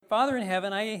Father in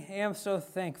heaven, I am so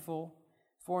thankful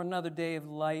for another day of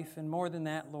life, and more than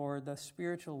that, Lord, the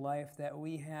spiritual life that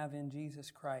we have in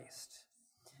Jesus Christ.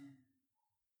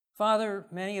 Father,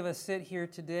 many of us sit here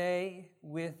today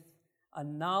with a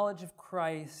knowledge of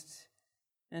Christ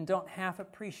and don't half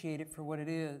appreciate it for what it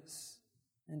is,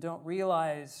 and don't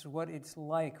realize what it's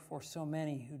like for so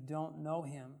many who don't know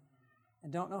Him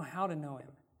and don't know how to know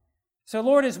Him. So,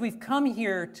 Lord, as we've come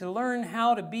here to learn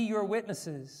how to be your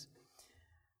witnesses,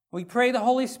 we pray the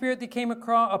Holy Spirit that came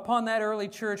upon that early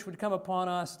church would come upon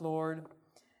us, Lord,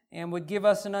 and would give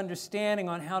us an understanding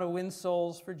on how to win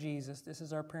souls for Jesus. This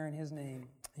is our prayer in His name.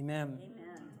 Amen.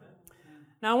 Amen.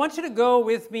 Now, I want you to go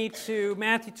with me to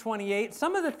Matthew 28.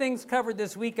 Some of the things covered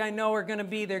this week I know are going to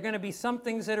be some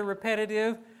things that are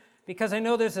repetitive, because I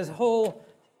know there's this whole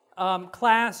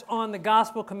class on the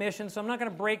Gospel Commission, so I'm not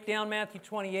going to break down Matthew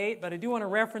 28, but I do want to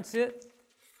reference it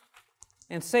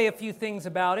and say a few things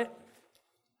about it.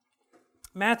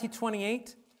 Matthew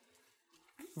 28,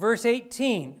 verse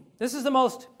 18. This is the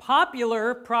most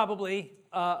popular, probably,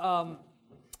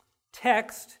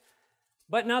 text,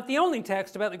 but not the only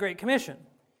text about the Great Commission.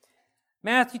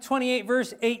 Matthew 28,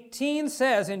 verse 18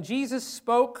 says, and Jesus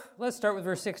spoke, let's start with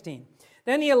verse 16.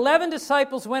 Then the 11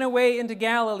 disciples went away into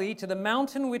Galilee to the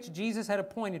mountain which Jesus had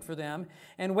appointed for them,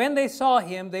 and when they saw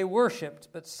Him, they worshipped,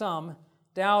 but some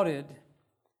doubted.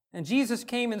 And Jesus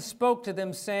came and spoke to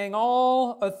them, saying,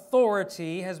 all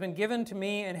authority has been given to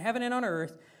me in heaven and on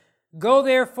earth. Go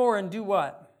therefore and do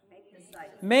what?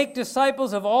 Make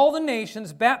disciples of all the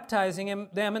nations, baptizing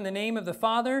them in the name of the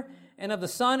Father and of the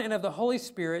Son and of the Holy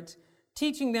Spirit,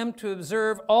 teaching them to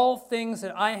observe all things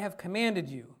that I have commanded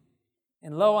you.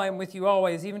 And lo, I am with you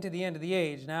always, even to the end of the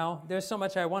age. Now, there's so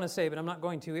much I want to say, but I'm not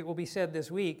going to. It will be said this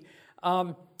week.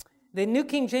 The New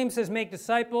King James says, make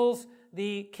disciples.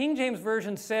 The King James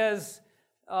Version says,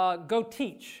 go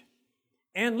teach.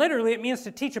 And literally, it means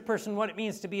to teach a person what it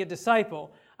means to be a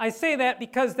disciple. I say that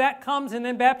because that comes, and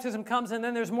then baptism comes, and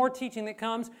then there's more teaching that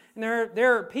comes. And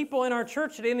there are people in our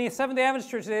church today, in the Seventh-day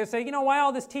Adventist church today, that say, why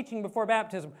all this teaching before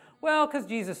baptism? Well, because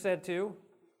Jesus said to.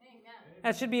 Amen.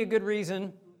 That should be a good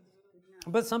reason.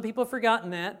 But some people have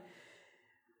forgotten that.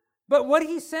 But what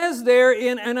he says there,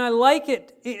 and I like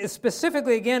it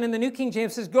specifically again in the New King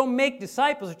James, says, go make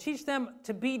disciples, or teach them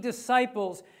to be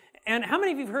disciples. And how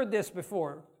many of you have heard this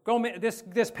before?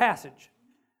 This passage.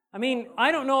 I mean, I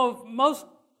really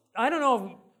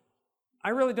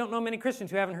don't know many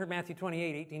Christians who haven't heard Matthew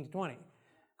 28, 18 to 20.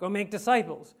 Go make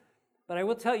disciples. But I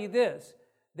will tell you this,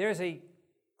 there's a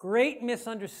great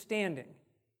misunderstanding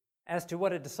as to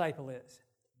what a disciple is.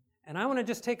 And I want to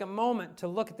just take a moment to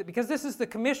look at it, because this is the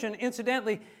commission.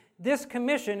 Incidentally, this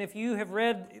commission, if you have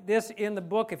read this in the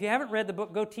book, if you haven't read the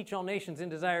book, Go Teach All Nations in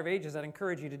Desire of Ages, I'd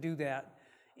encourage you to do that.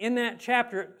 In that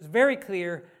chapter, it's very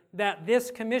clear that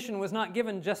this commission was not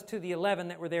given just to the 11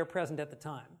 that were there present at the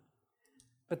time,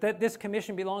 but that this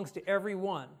commission belongs to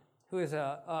everyone who is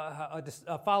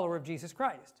a follower of Jesus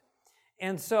Christ.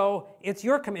 And so it's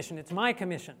your commission, it's my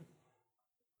commission.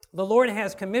 The Lord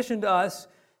has commissioned us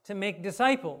to make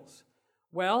disciples.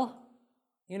 Well,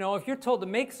 if you're told to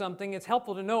make something, it's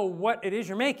helpful to know what it is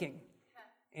you're making.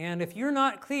 And if you're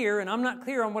not clear, and I'm not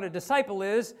clear on what a disciple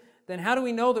is, then how do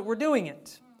we know that we're doing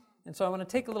it? And so I want to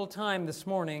take a little time this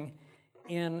morning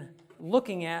in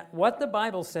looking at what the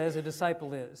Bible says a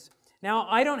disciple is. Now,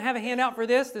 I don't have a handout for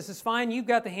this. This is fine. You've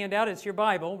got the handout. It's your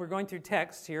Bible. We're going through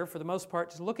texts here for the most part,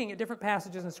 just looking at different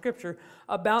passages in Scripture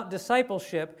about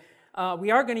discipleship.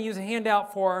 We are going to use a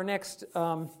handout for our next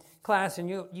class, and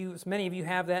many of you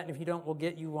have that, and if you don't, we'll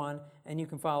get you one, and you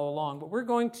can follow along. But we're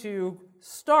going to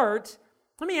start.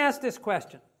 Let me ask this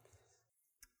question.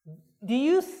 Do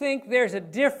you think there's a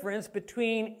difference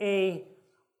between a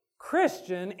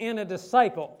Christian and a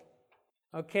disciple?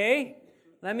 Okay?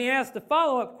 Let me ask the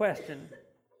follow-up question.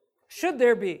 Should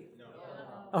there be? No.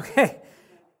 Okay.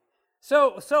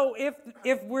 So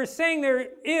if we're saying there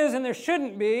is and there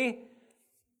shouldn't be,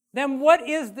 then what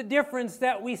is the difference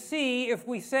that we see if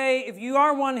you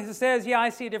are one who says, yeah, I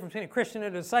see a difference between a Christian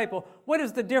and a disciple, what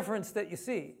is the difference that you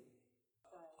see?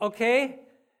 Okay?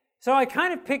 So I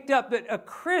kind of picked up that a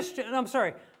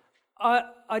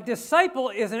disciple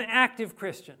is an active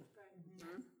Christian.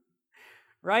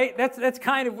 Right? That's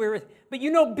kind of where but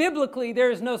biblically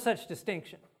there is no such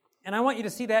distinction. And I want you to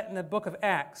see that in the book of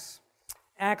Acts.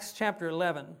 Acts chapter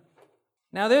 11.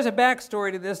 Now, there's a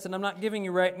backstory to this that I'm not giving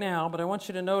you right now, but I want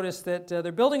you to notice that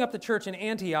they're building up the church in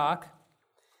Antioch,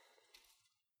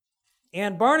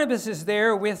 and Barnabas is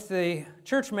there with the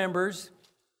church members.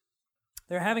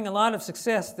 They're having a lot of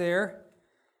success there,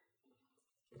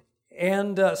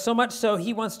 and so much so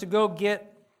he wants to go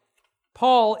get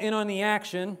Paul in on the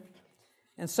action.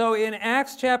 And so in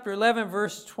Acts chapter 11,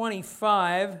 verse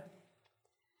 25,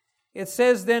 it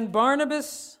says, then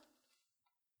Barnabas,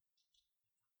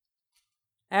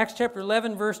 Acts chapter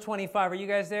 11, verse 25. Are you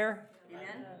guys there?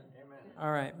 Amen.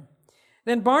 All right.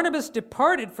 Then Barnabas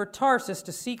departed for Tarsus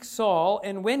to seek Saul,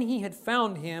 and when he had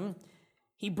found him,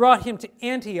 he brought him to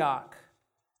Antioch.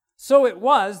 So it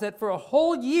was that for a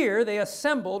whole year they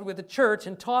assembled with the church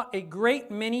and taught a great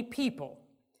many people.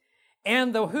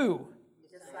 And the who?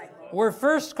 Disciples. Were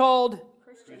first called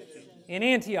Christians. in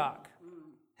Antioch.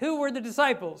 Who were the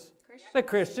disciples? The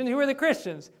Christians. Who were the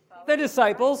Christians? The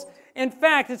disciples. In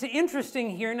fact, it's interesting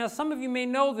here. Now, some of you may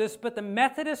know this, but the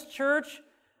Methodist Church,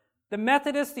 the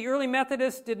early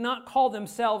Methodists did not call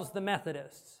themselves the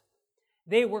Methodists.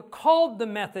 They were called the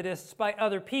Methodists by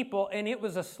other people, and it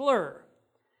was a slur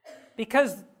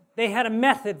because they had a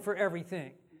method for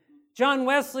everything. John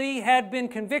Wesley had been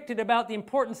convicted about the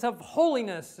importance of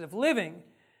holiness, of living,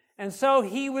 and so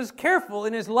he was careful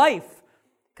in his life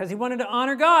because he wanted to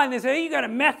honor God. And they said, hey, you got a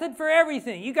method for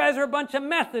everything. You guys are a bunch of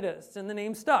Methodists, and the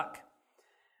name stuck.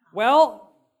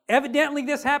 Well, evidently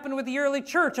this happened with the early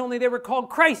church, only they were called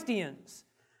Christians.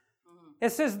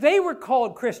 It says they were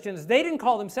called Christians. They didn't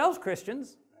call themselves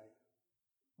Christians.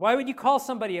 Why would you call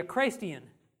somebody a Christian?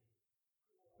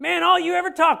 Man, all you ever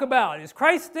talk about is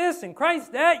Christ this and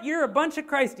Christ that. You're a bunch of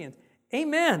Christians.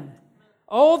 Amen.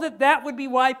 Oh, that would be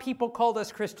why people called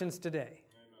us Christians today.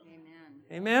 Amen.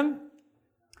 Amen?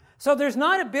 So there's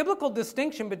not a biblical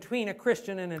distinction between a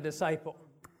Christian and a disciple.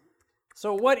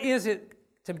 So what is it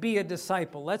to be a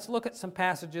disciple? Let's look at some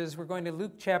passages. We're going to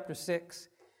Luke chapter 6.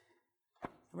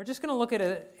 We're just going to look at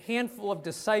a handful of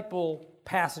disciple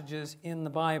passages in the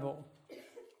Bible.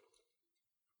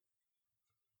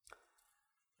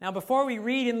 Now, before we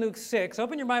read in Luke 6,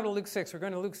 open your Bible to Luke 6. We're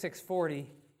going to Luke 6:40.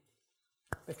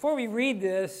 Before we read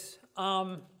this,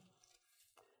 I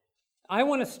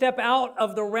want to step out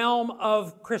of the realm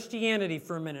of Christianity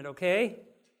for a minute, okay?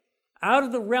 Out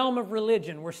of the realm of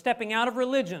religion. We're stepping out of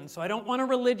religion, so I don't want a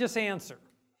religious answer,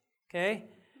 okay?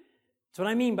 That's what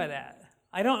I mean by that.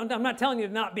 I'm not telling you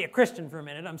to not be a Christian for a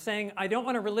minute. I'm saying I don't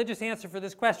want a religious answer for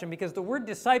this question because the word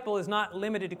disciple is not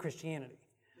limited to Christianity.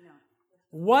 No.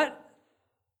 What,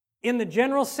 in the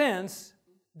general sense,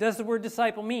 does the word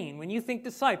disciple mean? When you think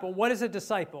disciple, what is a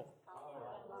disciple?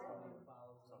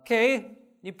 Okay,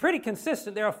 you're pretty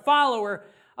consistent. They're a follower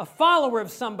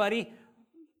of somebody.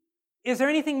 Is there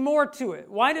anything more to it?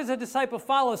 Why does a disciple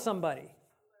follow somebody?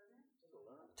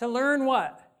 To learn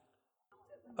what?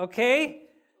 Okay?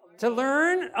 To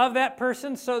learn of that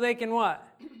person so they can what?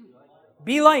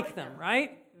 Be like them,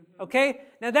 right? Okay?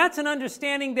 Now that's an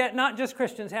understanding that not just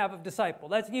Christians have of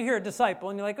disciple. You hear a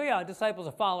disciple and you're like, oh yeah, a disciple is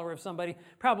a follower of somebody,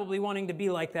 probably wanting to be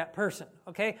like that person.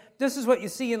 Okay? This is what you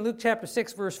see in Luke chapter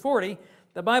 6, verse 40.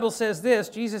 The Bible says this,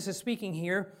 Jesus is speaking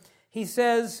here. He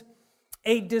says,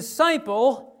 a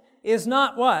disciple is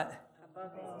not what?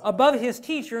 Above his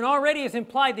teacher, and already is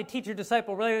implied the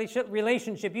teacher-disciple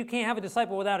relationship. You can't have a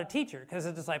disciple without a teacher, because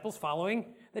a disciple's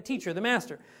following the teacher, the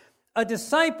master. A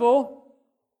disciple,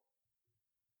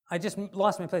 I just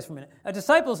lost my place for a minute. A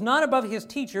disciple is not above his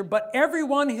teacher, but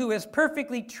everyone who is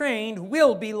perfectly trained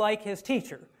will be like his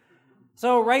teacher.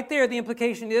 So right there, the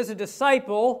implication is a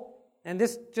disciple, and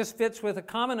this just fits with a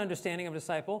common understanding of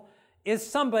disciple, is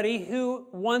somebody who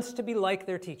wants to be like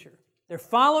their teacher. They're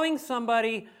following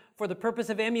somebody for the purpose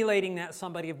of emulating that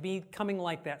somebody, of becoming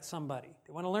like that somebody.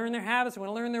 They want to learn their habits, they want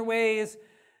to learn their ways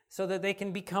so that they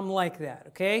can become like that,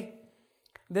 okay?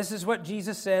 This is what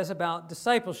Jesus says about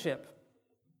discipleship.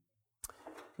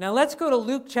 Now let's go to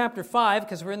Luke chapter 5,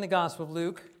 because we're in the Gospel of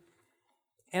Luke,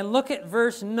 and look at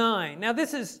verse 9. Now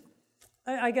this is,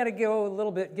 I got to give a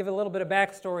little bit of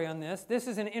backstory on this. This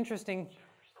is an interesting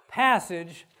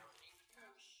passage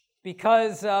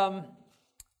because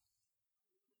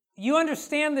you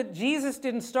understand that Jesus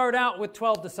didn't start out with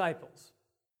 12 disciples.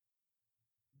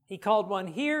 He called one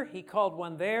here, he called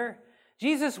one there.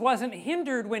 Jesus wasn't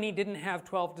hindered when he didn't have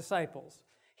 12 disciples.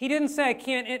 He didn't say, I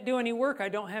can't do any work, I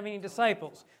don't have any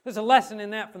disciples. There's a lesson in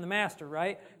that from the Master,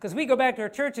 right? Because we go back to our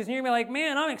churches and you're going to be like,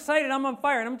 man, I'm excited, I'm on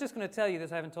fire. And I'm just going to tell you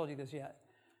this, I haven't told you this yet.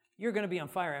 You're going to be on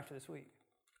fire after this week.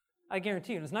 I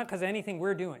guarantee you. And it's not because of anything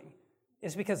we're doing.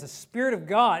 It's because the Spirit of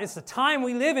God, it's the time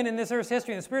we live in this earth's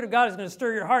history, and the Spirit of God is going to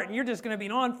stir your heart, and you're just going to be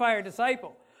an on-fire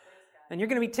disciple. And you're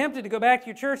going to be tempted to go back to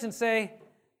your church and say,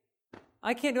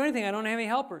 I can't do anything, I don't have any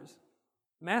helpers.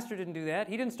 The Master didn't do that.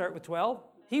 He didn't start with 12.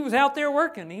 He was out there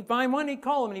working. He'd find one, he'd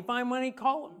call him, and he'd find one, he'd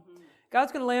call him.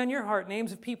 God's going to lay on your heart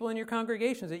names of people in your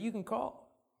congregations that you can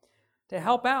call to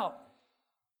help out.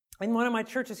 In one of my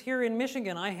churches here in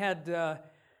Michigan,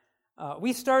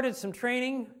 we started some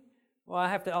training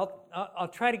Well, I'll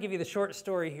try to give you the short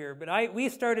story here. But we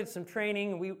started some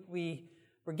training. We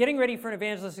were getting ready for an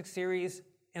evangelistic series,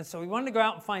 and so we wanted to go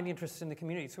out and find interests in the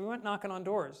community. So we went knocking on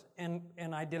doors, and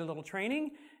I did a little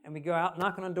training, and we go out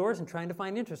knocking on doors and trying to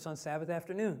find interests on Sabbath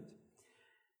afternoons.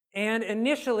 And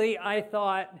initially, I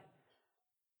thought,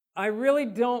 I really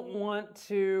don't want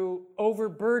to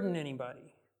overburden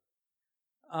anybody.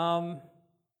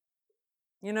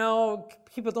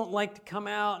 People don't like to come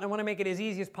out, and I want to make it as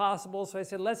easy as possible. So I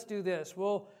said, let's do this.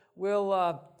 We'll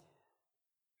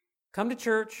come to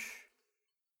church,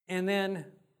 and then,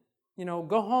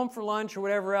 go home for lunch or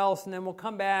whatever else, and then we'll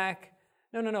come back.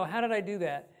 No. How did I do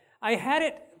that? I had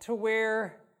it to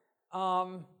where,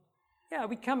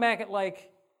 we'd come back at like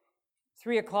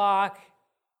 3 o'clock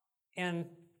and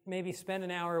maybe spend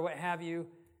an hour or what have you.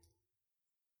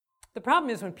 The problem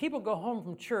is when people go home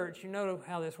from church, you know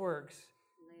how this works.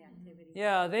 Lay activities.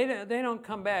 Yeah, they don't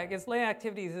come back. It's lay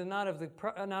activities are not of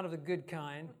the good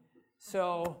kind.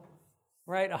 So,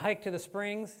 right, a hike to the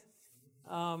springs.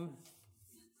 You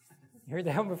heard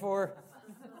that one before?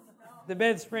 The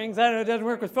bed springs. I don't know. It doesn't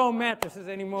work with foam mattresses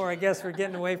anymore. I guess we're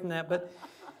getting away from that. But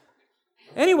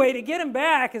anyway, to get them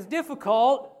back is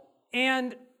difficult.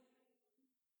 And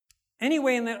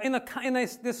anyway, in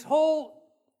this whole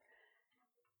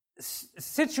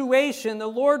situation, the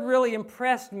Lord really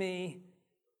impressed me.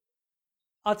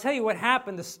 I'll tell you what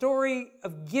happened. The story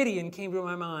of Gideon came to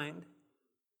my mind.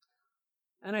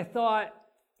 And I thought,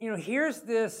 here's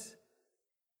this.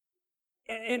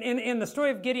 And the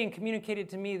story of Gideon communicated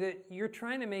to me that you're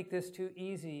trying to make this too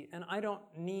easy, and I don't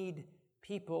need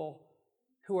people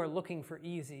who are looking for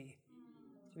easy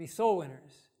to be soul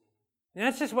winners. And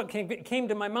that's just what came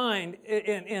to my mind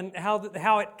and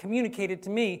how it communicated to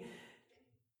me.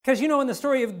 Because, in the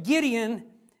story of Gideon,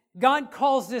 God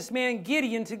calls this man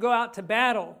Gideon to go out to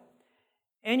battle.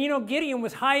 And, Gideon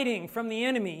was hiding from the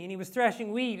enemy, and he was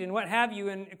threshing wheat and what have you.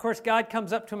 And, of course, God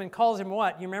comes up to him and calls him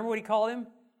what? You remember what he called him?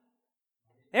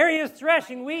 There he is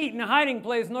threshing wheat in a hiding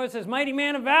place. And the Lord says, mighty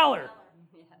man of valor.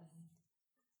 Yes.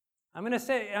 I'm going to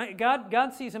say,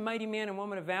 God sees a mighty man and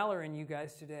woman of valor in you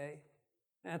guys today.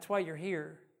 That's why you're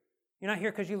here. You're not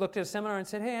here because you looked at a seminar and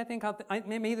said, hey, I think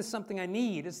maybe this is something I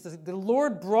need. It's the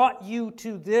Lord brought you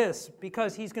to this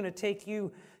because He's going to take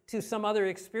you to some other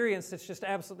experience that's just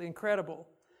absolutely incredible.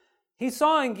 He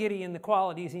saw in Gideon the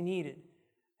qualities he needed.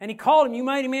 And he called him, you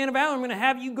mighty man of valor, I'm going to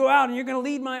have you go out and you're going to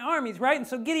lead my armies, right? And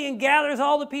so Gideon gathers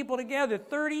all the people together,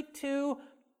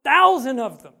 32,000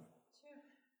 of them.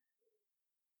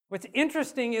 What's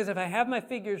interesting is if I have my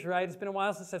figures right, it's been a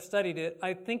while since I've studied it,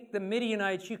 I think the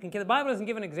Midianites, the Bible doesn't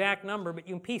give an exact number, but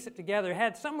you can piece it together,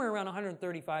 had somewhere around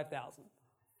 135,000.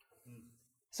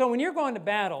 So when you're going to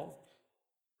battle,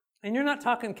 and you're not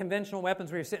talking conventional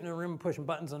weapons where you're sitting in a room and pushing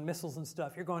buttons on missiles and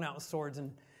stuff, you're going out with swords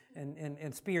and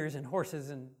spears and horses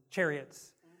and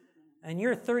chariots. And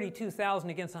you're 32,000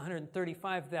 against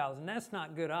 135,000. That's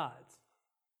not good odds.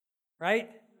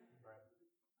 Right?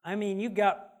 I mean, you've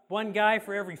got one guy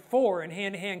for every 4 in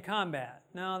hand-to-hand combat.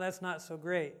 No, that's not so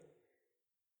great.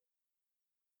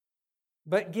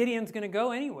 But Gideon's going to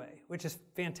go anyway, which is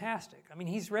fantastic. I mean,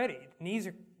 he's ready. Knees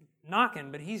are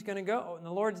knocking, but he's going to go. And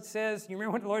the Lord says, you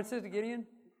remember what the Lord says to Gideon?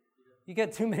 You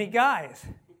got too many guys.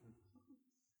 I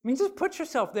mean, just put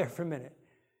yourself there for a minute.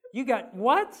 You got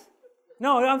what?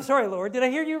 No, I'm sorry, Lord. Did I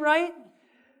hear you right?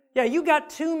 Yeah, you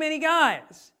got too many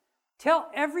guys.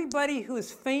 Tell everybody who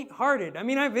is faint-hearted. I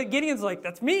mean, Gideon's like,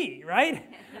 that's me, right?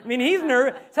 I mean, he's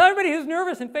nervous. Tell everybody who's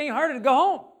nervous and faint-hearted to go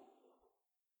home.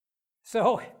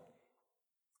 So, you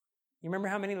remember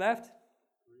how many left?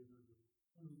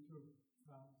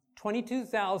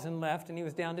 22,000 left, and he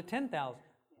was down to 10,000.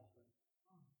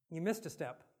 You missed a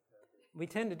step. We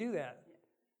tend to do that.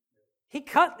 He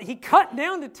cut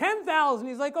down to 10,000.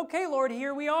 He's like, okay, Lord,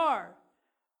 here we are.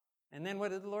 And then what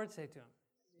did the Lord say to him?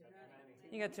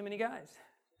 You got too many guys.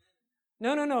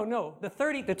 No.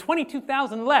 The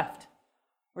 22,000 left.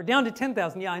 We're down to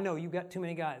 10,000. Yeah, I know. You got too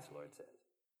many guys, the Lord says.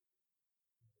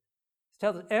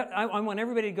 I want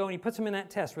everybody to go, and he puts them in that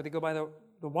test where they go by the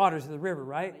waters of the river,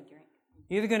 right?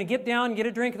 You're either going to get down and get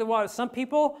a drink of the water. Some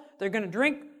people, they're going to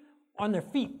drink on their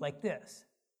feet like this.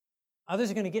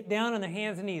 Others are going to get down on their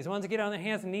hands and knees. The ones that get on their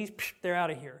hands and knees, they're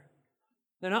out of here.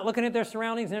 They're not looking at their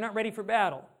surroundings. They're not ready for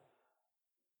battle.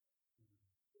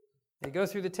 They go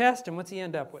through the test, and what's he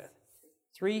end up with?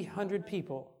 300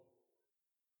 people.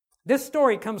 This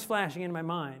story comes flashing into my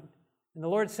mind. And the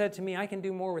Lord said to me, I can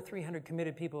do more with 300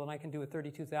 committed people than I can do with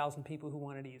 32,000 people who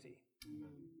want it easy.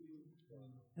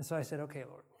 And so I said, okay,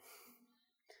 Lord.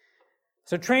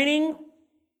 So training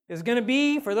is going to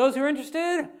be, for those who are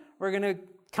interested, we're going to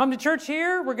come to church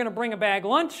here. We're going to bring a bag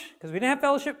lunch because we didn't have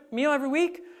fellowship meal every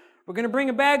week. We're going to bring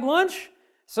a bag lunch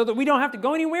so that we don't have to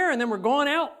go anywhere, and then we're going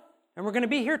out, and we're going to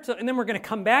be here, and then we're going to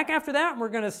come back after that, and we're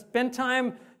going to spend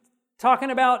time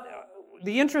talking about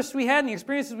the interests we had and the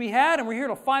experiences we had, and we're here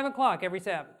till 5 o'clock every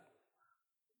Sabbath.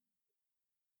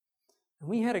 And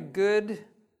we had a good,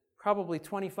 probably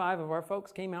 25 of our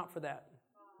folks came out for that.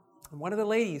 And one of the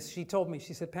ladies, she told me,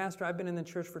 she said, Pastor, I've been in the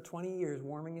church for 20 years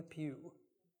warming a pew.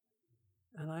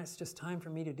 And it's just time for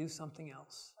me to do something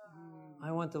else.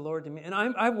 I want the Lord to me. And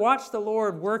I watched the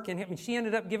Lord work in him. And she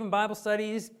ended up giving Bible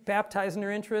studies, baptizing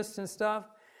her interests and stuff.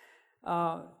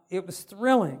 It was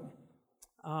thrilling.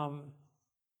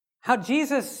 How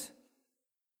Jesus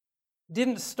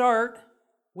didn't start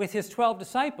with his 12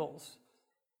 disciples.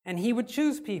 And he would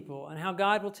choose people. And how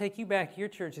God will take you back to your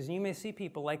churches. And you may see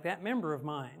people like that member of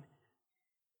mine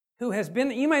who has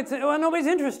been, you might say, oh, nobody's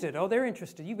interested. Oh, they're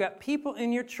interested. You've got people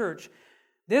in your church.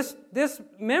 This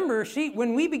member,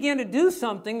 when we began to do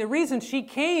something, the reason she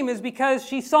came is because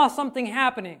she saw something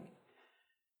happening.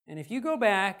 And if you go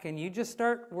back and you just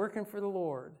start working for the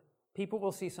Lord, people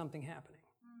will see something happening.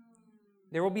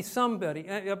 There will be somebody.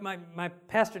 My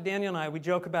pastor Daniel and I, we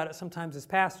joke about it sometimes as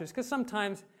pastors, because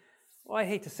sometimes, well, I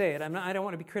hate to say it, I don't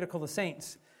want to be critical of the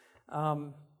saints.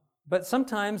 But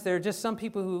sometimes there are just some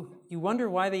people who you wonder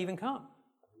why they even come.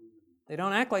 They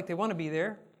don't act like they want to be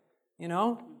there, you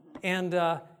know? And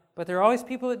but there are always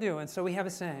people that do, and so we have a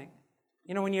saying.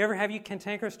 You know, when you ever have you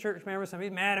cantankerous church members,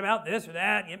 somebody's mad about this or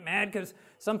that, get mad because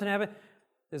something happened,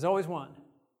 there's always one.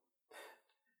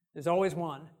 There's always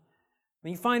one.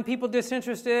 When you find people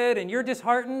disinterested and you're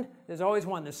disheartened, there's always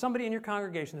one. There's somebody in your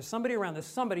congregation, there's somebody around, there's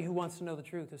somebody who wants to know the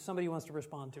truth, there's somebody who wants to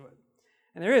respond to it.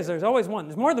 And there's always one.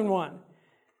 There's more than one.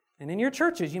 And in your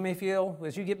churches, you may feel,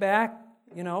 as you get back,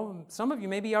 you know, some of you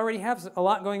maybe already have a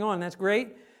lot going on, that's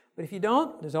great. But if you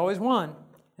don't, there's always one.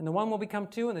 And the one will become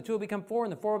 2, and the 2 will become 4,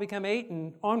 and the 4 will become 8,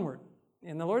 and onward.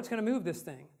 And the Lord's going to move this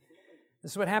thing.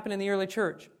 This is what happened in the early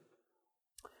church.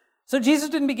 So Jesus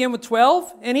didn't begin with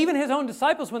 12, and even his own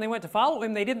disciples, when they went to follow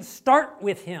him, they didn't start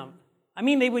with him. I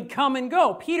mean, they would come and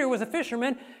go. Peter was a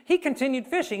fisherman. He continued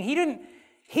fishing. He didn't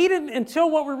until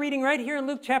what we're reading right here in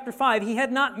Luke chapter 5, he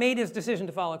had not made his decision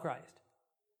to follow Christ.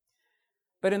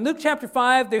 But in Luke chapter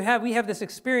 5, we have this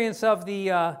experience of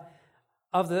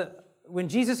when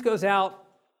Jesus goes out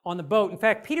on the boat. In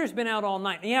fact, Peter's been out all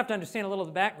night. And you have to understand a little of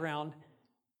the background.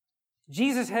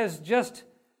 Jesus has just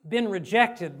been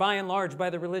rejected, by and large, by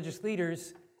the religious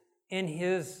leaders in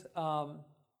his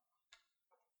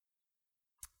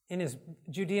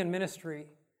Judean ministry.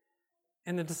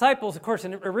 And the disciples, of course,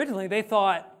 originally they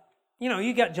thought, you know,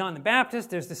 you got John the Baptist,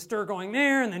 there's this stir going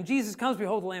there, and then Jesus comes,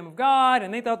 behold the Lamb of God,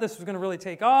 and they thought this was going to really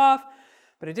take off.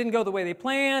 But it didn't go the way they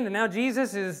planned, and now one of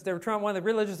the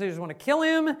religious leaders want to kill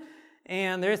him,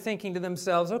 and they're thinking to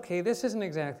themselves, okay, this isn't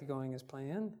exactly going as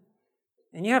planned.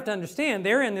 And you have to understand,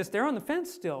 they're on the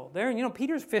fence still.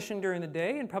 Peter's fishing during the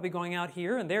day and probably going out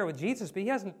here and there with Jesus, but he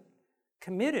hasn't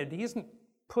committed, he hasn't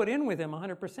put in with him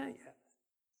 100% yet.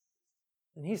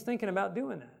 And he's thinking about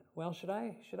doing that. Well, should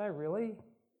I really?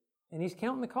 And he's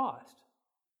counting the cost.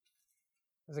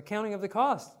 There's a counting of the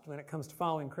cost when it comes to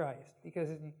following Christ, because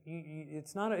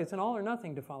it's an all or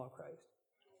nothing to follow Christ.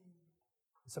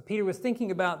 So Peter was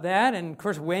thinking about that, and of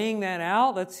course weighing that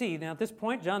out. Let's see. Now at this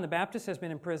point, John the Baptist has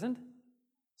been imprisoned.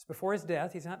 It's before his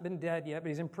death. He's not been dead yet, but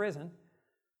he's in prison.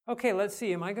 Okay, let's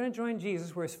see. Am I going to join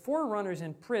Jesus where his forerunners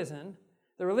in prison?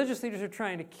 The religious leaders are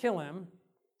trying to kill him.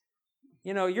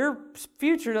 You know, your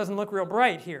future doesn't look real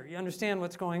bright here. You understand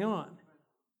what's going on.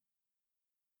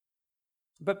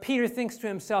 But Peter thinks to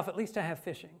himself, at least I have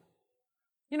fishing.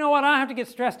 You know what? I don't have to get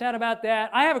stressed out about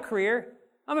that. I have a career.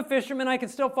 I'm a fisherman. I can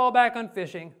still fall back on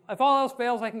fishing. If all else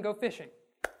fails, I can go fishing.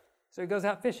 So he goes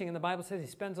out fishing, and the Bible says he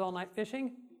spends all night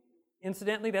fishing.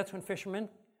 Incidentally, that's when fishermen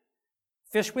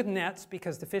fish with nets,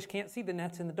 because the fish can't see the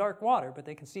nets in the dark water, but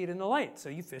they can see it in the light, so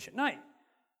you fish at night.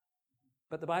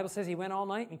 But the Bible says he went all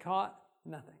night and caught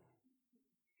nothing.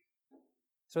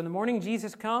 So in the morning,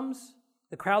 Jesus comes.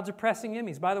 The crowds are pressing him.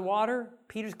 He's by the water.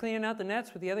 Peter's cleaning out the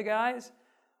nets with the other guys.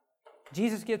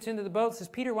 Jesus gets into the boat, says,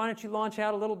 Peter, why don't you launch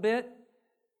out a little bit?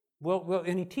 Well,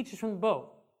 and he teaches from the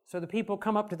boat. So the people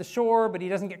come up to the shore, but he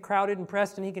doesn't get crowded and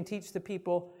pressed, and he can teach the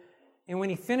people. And when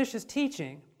he finishes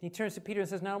teaching, he turns to Peter and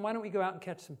says, now why don't we go out and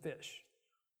catch some fish?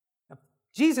 Now,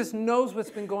 Jesus knows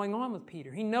what's been going on with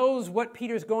Peter. He knows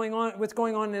what's going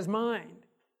on in his mind.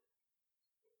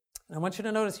 And I want you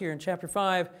to notice here in chapter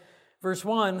 5, verse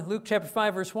 1, Luke chapter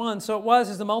 5, verse 1, so it was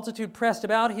as the multitude pressed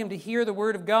about him to hear the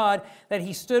word of God that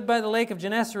he stood by the lake of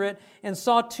Gennesaret and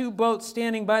saw 2 boats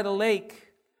standing by the lake.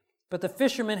 But the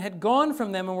fishermen had gone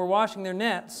from them and were washing their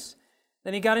nets.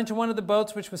 Then he got into one of the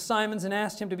boats, which was Simon's, and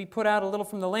asked him to be put out a little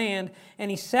from the land. And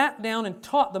he sat down and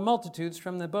taught the multitudes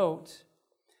from the boat.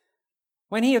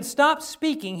 When he had stopped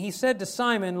speaking, he said to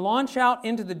Simon, "Launch out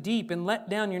into the deep and let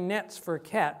down your nets for a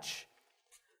catch."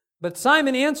 But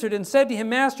Simon answered and said to him,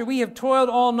 "Master, we have toiled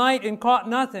all night and caught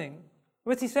nothing."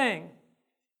 What's he saying?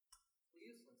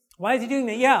 Why is he doing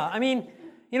that? Yeah, I mean,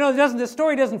 the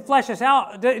story doesn't flesh us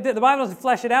out. The Bible doesn't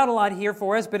flesh it out a lot here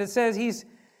for us, but it says he's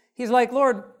like,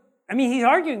 Lord, he's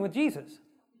arguing with Jesus.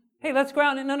 Hey, let's go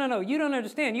out and, no, you don't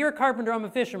understand. You're a carpenter, I'm a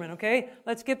fisherman, okay?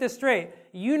 Let's get this straight.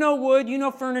 You know wood, you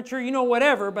know furniture, you know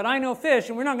whatever, but I know fish,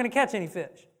 and we're not going to catch any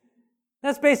fish.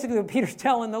 That's basically what Peter's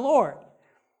telling the Lord.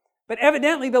 But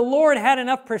evidently the Lord had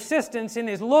enough persistence in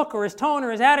his look or his tone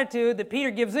or his attitude that Peter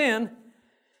gives in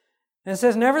and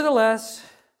says, "Nevertheless,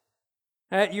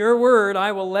 at your word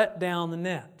I will let down the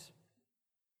net."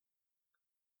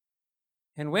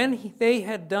 And when they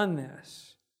had done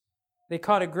this, they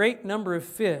caught a great number of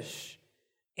fish,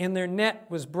 and their net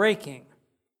was breaking.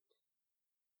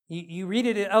 You read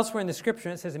it elsewhere in the Scripture,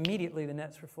 and it says immediately the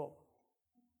nets were full.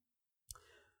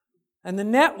 And the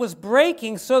net was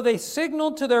breaking, so they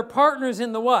signaled to their partners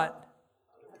in the what?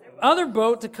 Other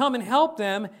boat to come and help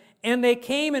them, and they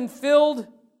came and filled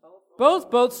both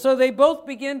boats, so they both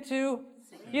begin to...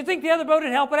 You'd think the other boat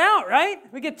would help it out, right?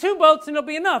 We get 2 boats and it'll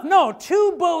be enough. No,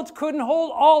 2 boats couldn't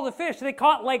hold all the fish. They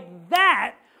caught like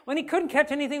that when he couldn't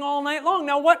catch anything all night long.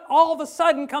 Now, what all of a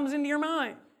sudden comes into your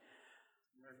mind?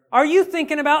 Are you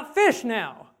thinking about fish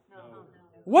now? No.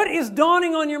 What is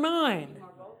dawning on your mind?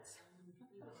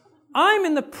 I'm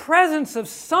in the presence of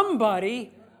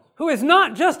somebody who is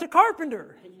not just a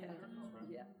carpenter.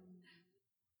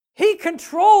 He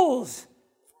controls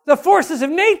the forces of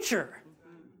nature.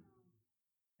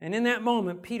 And in that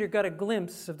moment, Peter got a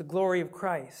glimpse of the glory of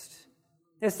Christ.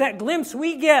 It's that glimpse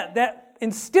we get that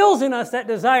instills in us that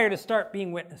desire to start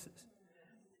being witnesses.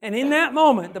 And in that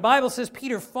moment, the Bible says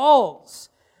Peter falls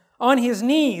on his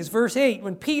knees. Verse 8,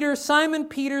 when Simon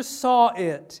Peter saw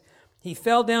it, he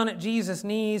fell down at Jesus'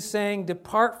 knees, saying,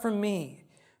 "Depart from me,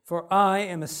 for I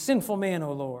am a sinful man,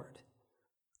 O Lord."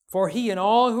 For he and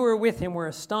all who were with him were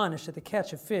astonished at the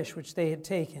catch of fish which they had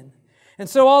taken. And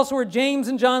so also were James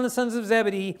and John, the sons of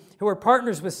Zebedee, who were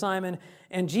partners with Simon.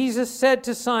 And Jesus said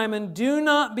to Simon, "Do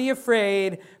not be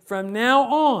afraid. From now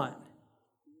on,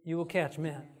 you will catch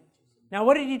men." Now,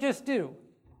 what did he just do?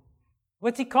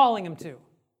 What's he calling him to?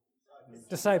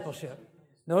 Discipleship.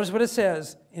 Notice what it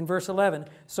says in verse 11.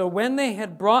 So when they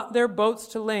had brought their boats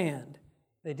to land,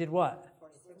 they did what?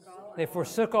 They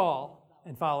forsook all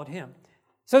and followed him.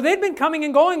 So they'd been coming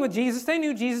and going with Jesus. They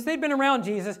knew Jesus. They'd been around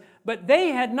Jesus. But they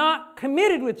had not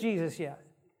committed with Jesus yet.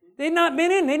 They'd not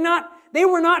been in. They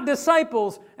were not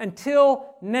disciples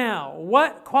until now.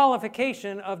 What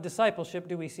qualification of discipleship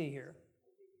do we see here?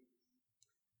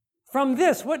 From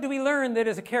this, what do we learn that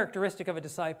is a characteristic of a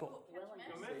disciple?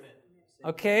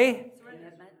 Okay?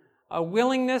 A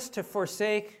willingness to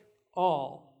forsake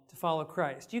all to follow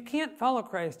Christ. You can't follow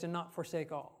Christ and not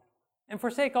forsake all. And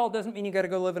forsake all doesn't mean you got to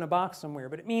go live in a box somewhere,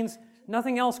 but it means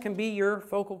nothing else can be your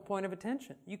focal point of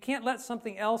attention. You can't let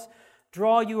something else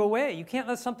draw you away. You can't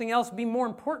let something else be more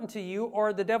important to you,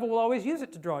 or the devil will always use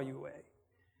it to draw you away.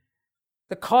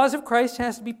 The cause of Christ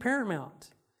has to be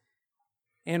paramount.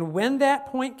 And when that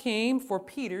point came for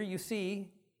Peter, you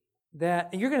see that,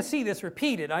 and you're going to see this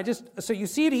repeated. So you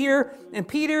see it here, and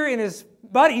Peter and his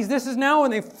buddies, this is now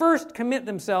when they first commit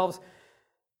themselves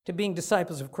to being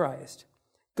disciples of Christ.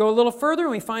 Go a little further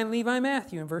and we find Levi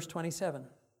Matthew in verse 27.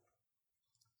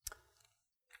 The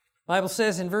Bible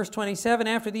says in verse 27,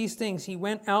 after these things he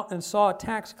went out and saw a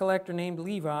tax collector named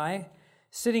Levi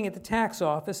sitting at the tax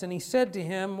office, and he said to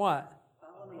him, what?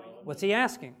 Follow me. What's he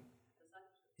asking?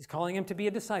 He's calling him to be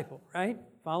a disciple, right?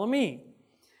 Follow me.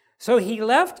 So he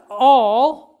left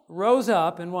all, rose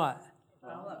up, and what?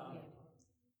 Follow.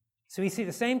 So we see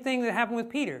the same thing that happened with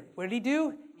Peter. What did he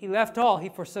do? He left all. He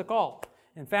forsook all.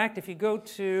 In fact, if you go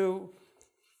to,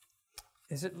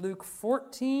 is it Luke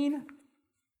 14?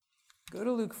 Go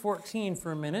to Luke 14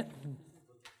 for a minute.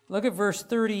 Look at verse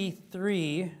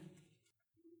 33. The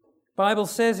Bible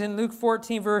says in Luke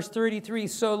 14, verse 33,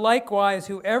 so likewise,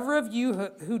 whoever of you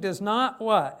who does not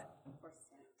what?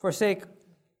 Forsake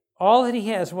all that he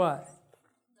has, what?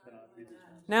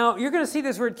 Now, you're going to see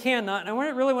this word cannot, and I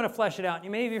really want to flesh it out. You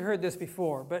may have heard this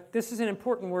before, but this is an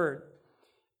important word.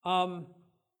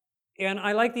 And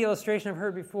I like the illustration I've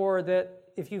heard before that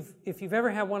if you've ever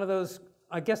had one of those,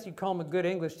 I guess you'd call them a good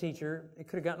English teacher. It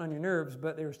could have gotten on your nerves,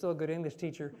 but they were still a good English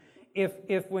teacher.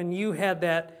 If when you had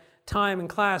that time in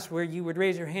class where you would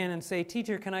raise your hand and say,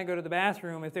 "Teacher, can I go to the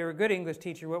bathroom?" If they were a good English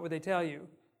teacher, what would they tell you?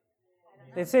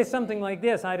 They'd say something like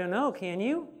this, I don't know, can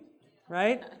you?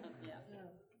 Right?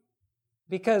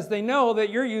 Because they know that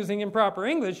you're using improper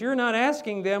English. You're not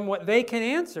asking them what they can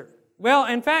answer. Well,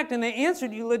 in fact, and they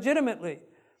answered you legitimately.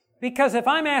 Because if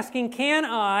I'm asking, can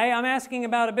I'm asking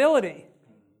about ability.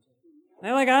 And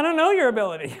they're like, I don't know your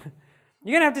ability.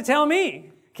 You're going to have to tell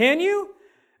me. Can you?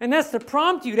 And that's to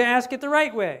prompt you to ask it the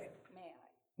right way.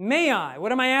 May I?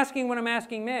 What am I asking when I'm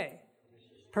asking may?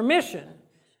 Permission.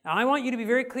 Now, I want you to be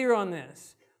very clear on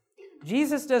this.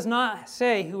 Jesus does not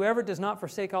say, whoever does not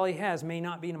forsake all he has may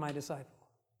not be my disciple.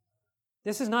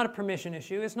 This is not a permission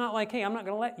issue. It's not like, hey, I'm not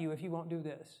going to let you if you won't do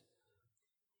this.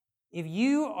 If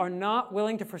you are not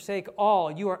willing to forsake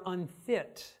all, you are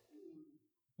unfit.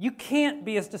 You can't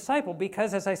be his disciple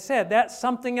because, as I said, that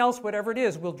something else, whatever it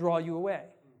is, will draw you away.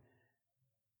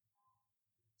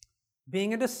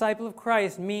 Being a disciple of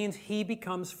Christ means he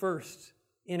becomes first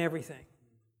in everything.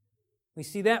 We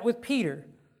see that with Peter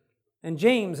and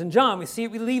James and John. We see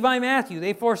it with Levi and Matthew.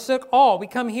 They forsook all. We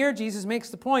come here, Jesus makes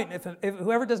the point. If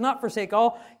whoever does not forsake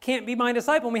all can't be my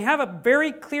disciple. And we have a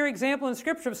very clear example in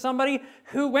Scripture of somebody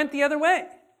who went the other way.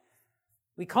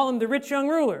 We call him the rich young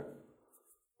ruler.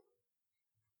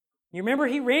 You remember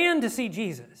he ran to see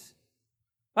Jesus.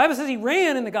 The Bible says he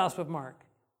ran in the Gospel of Mark.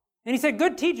 And he said,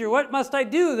 good teacher, what must I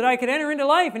do that I could enter into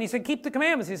life? And he said, keep the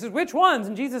commandments. He says, which ones?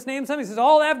 And Jesus named some. He says,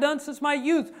 all I've done since my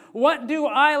youth. What do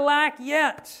I lack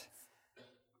yet?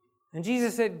 And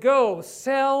Jesus said, go,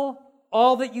 sell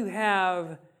all that you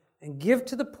have and give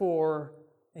to the poor,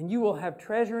 and you will have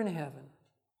treasure in heaven.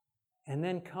 And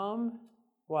then come,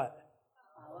 what?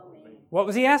 Follow me. What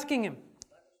was he asking him?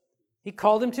 He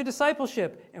called him to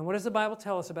discipleship. And what does the Bible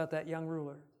tell us about that young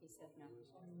ruler? He said no.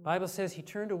 The Bible says he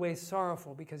turned away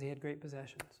sorrowful because he had great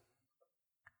possessions.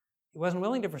 He wasn't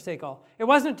willing to forsake all. It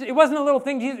wasn't a little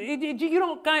thing. You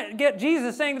don't get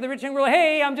Jesus saying to the rich young ruler,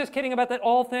 hey, I'm just kidding about that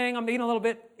all thing. I'm being a little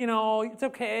bit, it's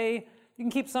okay. You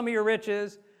can keep some of your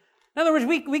riches. In other words,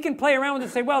 we can play around with it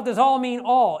and say, well, does all mean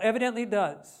all? Evidently it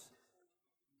does.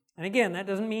 And again, that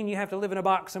doesn't mean you have to live in a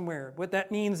box somewhere. What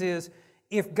that means is,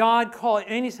 if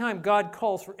anytime God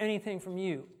calls for anything from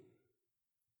you.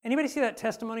 Anybody see that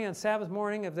testimony on Sabbath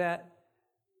morning of that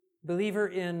believer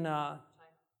in,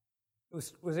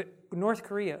 was it North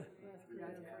Korea? North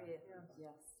Korea,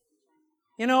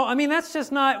 yes. That's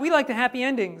just not, we like the happy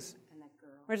endings. And that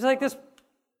girl. Where it's like this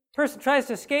person tries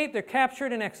to escape, they're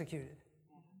captured and executed.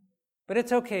 But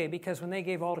it's okay, because when they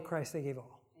gave all to Christ, they gave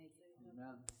all.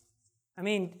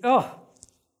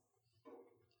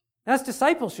 That's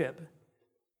discipleship.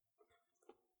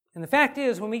 And the fact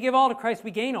is, when we give all to Christ,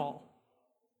 we gain all.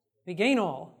 We gain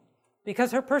all.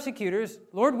 Because her persecutors,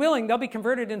 Lord willing, they'll be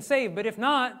converted and saved. But if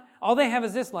not, all they have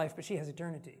is this life, but she has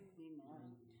eternity.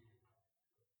 Amen.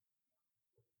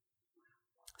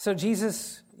 So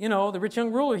Jesus, the rich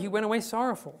young ruler, he went away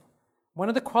sorrowful. One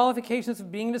of the qualifications of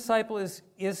being a disciple is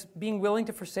being willing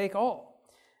to forsake all.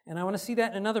 And I want to see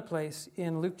that in another place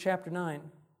in Luke chapter 9.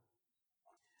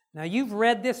 Now, you've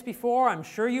read this before. I'm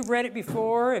sure you've read it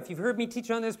before. If you've heard me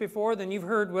teach on this before, then you've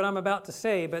heard what I'm about to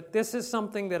say. But this is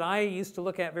something that I used to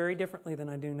look at very differently than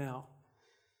I do now.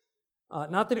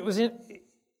 Not that it was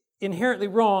inherently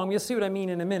wrong. You'll see what I mean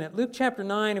in a minute. Luke chapter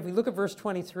 9, if we look at verse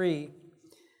 23.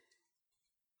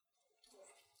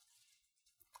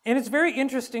 And it's very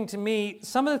interesting to me,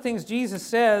 some of the things Jesus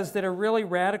says that are really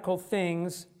radical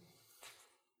things.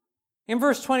 In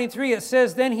verse 23, it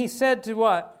says, then he said to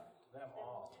what?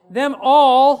 Them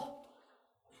all,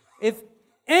 if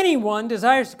anyone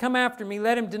desires to come after me,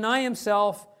 let him deny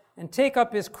himself and take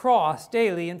up his cross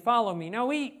daily and follow me. Now,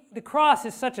 the cross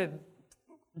is such a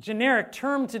generic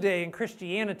term today in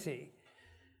Christianity.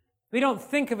 We don't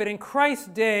think of it. In Christ's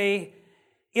day,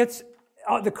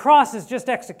 the cross is just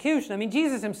execution.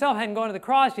 Jesus himself hadn't gone to the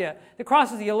cross yet. The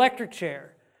cross is the electric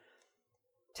chair.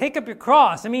 Take up your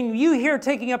cross. You hear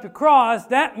taking up your cross,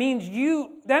 that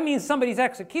means somebody's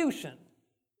execution.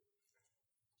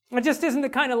 It just isn't the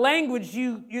kind of language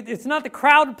it's not the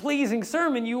crowd-pleasing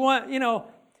sermon you want,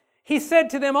 He said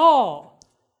to them all.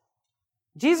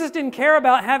 Jesus didn't care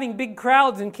about having big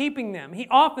crowds and keeping them. He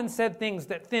often said things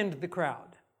that thinned the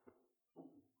crowd.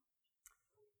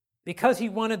 Because he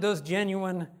wanted those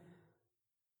genuine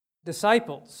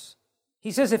disciples.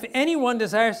 He says, if anyone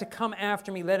desires to come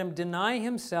after me, let him deny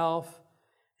himself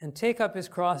and take up his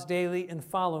cross daily and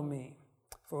follow me.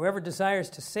 For whoever desires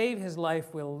to save his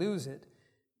life will lose it.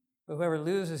 But whoever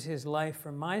loses his life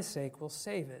for my sake will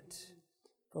save it.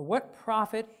 For what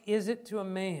profit is it to a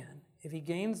man if he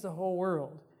gains the whole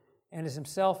world and is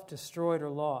himself destroyed or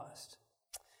lost?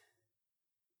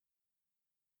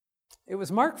 It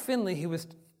was Mark Finley who was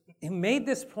made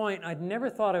this point. I'd never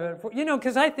thought of it before.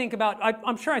 Because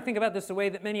I'm sure I think about this the way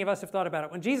that many of us have thought about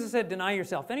it. When Jesus said, deny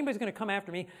yourself, if anybody's going to come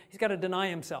after me, he's got to deny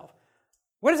himself.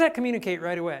 What does that communicate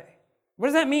right away? What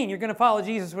does that mean? You're going to follow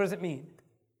Jesus. What does it mean?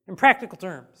 In practical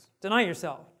terms, deny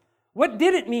yourself. What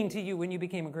did it mean to you when you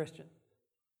became a Christian?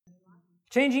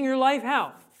 Changing your life,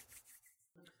 how?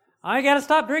 I got to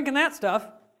stop drinking that stuff.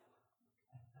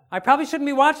 I probably shouldn't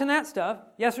be watching that stuff.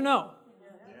 Yes or no?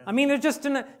 I mean, it's just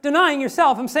denying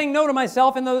yourself. I'm saying no to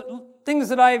myself and the things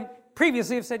that I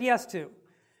previously have said yes to.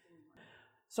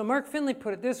 So Mark Finley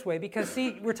put it this way, because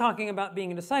see, we're talking about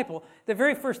being a disciple. The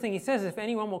very first thing he says is, if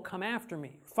anyone will come after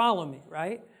me, follow me,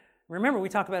 right? Remember, we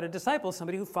talk about a disciple,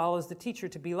 somebody who follows the teacher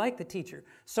to be like the teacher.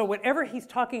 So whatever he's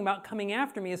talking about coming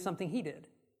after me is something he did.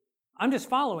 I'm just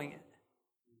following it.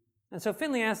 And so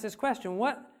Finley asked this question,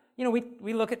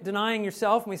 we look at denying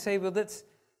yourself and we say, well, that's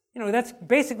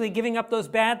basically giving up those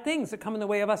bad things that come in the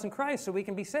way of us in Christ so we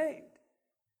can be saved.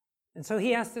 And so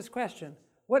he asked this question,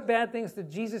 what bad things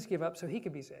did Jesus give up so he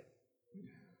could be saved?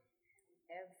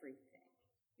 Everything.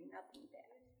 Nothing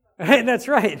bad. That's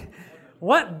right.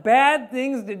 What bad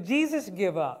things did Jesus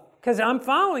give up? Because I'm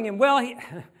following him. Well,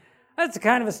 that's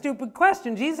kind of a stupid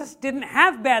question. Jesus didn't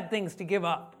have bad things to give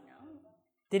up.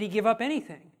 Did he give up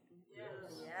anything? Yes.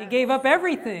 He gave up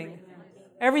everything.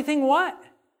 Everything what?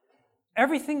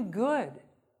 Everything good.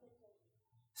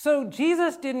 So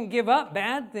Jesus didn't give up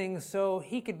bad things so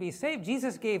he could be saved.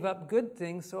 Jesus gave up good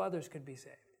things so others could be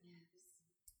saved.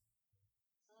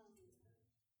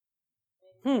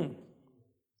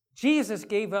 Jesus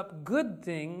gave up good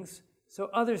things so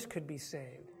others could be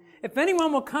saved. If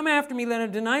anyone will come after me, let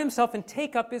him deny himself and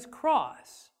take up his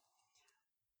cross.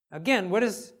 Again, what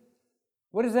does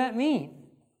that mean?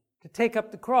 To take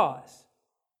up the cross.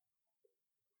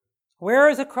 Where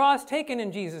is a cross taken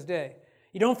in Jesus' day?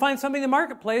 You don't find somebody in the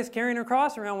marketplace carrying a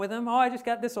cross around with them. Oh, I just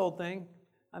got this old thing.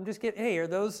 Hey, are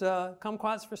those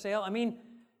kumquats for sale? I mean,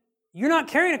 you're not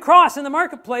carrying a cross in the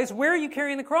marketplace. Where are you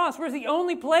carrying the cross? Where's the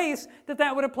only place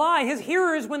that would apply? His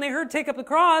hearers, when they heard take up the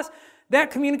cross, that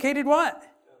communicated what?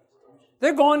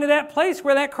 They're going to that place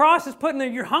where that cross is put in there.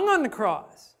 You're hung on the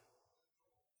cross.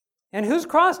 And whose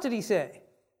cross did he say?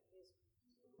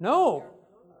 No.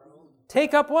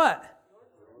 Take up what?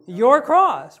 Your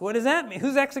cross. What does that mean?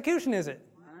 Whose execution is it?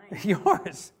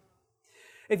 Yours.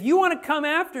 If you want to come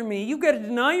after me, you've got to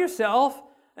deny yourself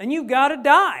and you've got to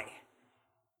die.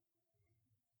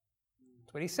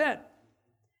 That's what he said.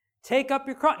 Take up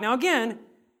your cross. Now again,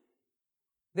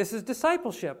 this is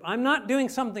discipleship. I'm not doing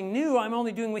something new. I'm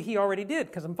only doing what he already did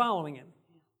because I'm following him.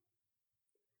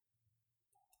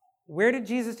 Where did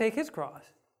Jesus take his cross?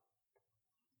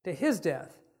 To his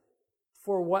death.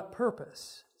 For what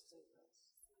purpose?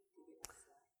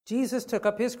 Jesus took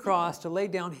up his cross to lay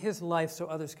down his life so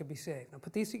others could be saved. Now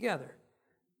put these together.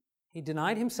 He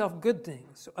denied himself good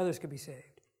things so others could be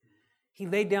saved. He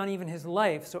laid down even his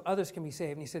life so others can be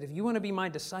saved. And he said, if you want to be my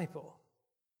disciple,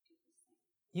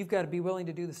 you've got to be willing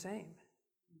to do the same.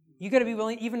 You've got to be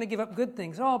willing even to give up good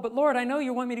things. Oh, but Lord, I know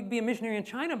you want me to be a missionary in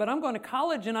China, but I'm going to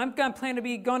college and I've got plan to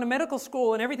be going to medical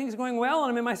school and everything's going well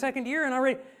and I'm in my second year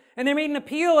and they made an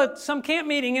appeal at some camp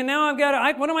meeting and now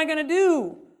what am I going to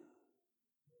do?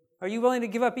 Are you willing to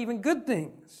give up even good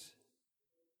things?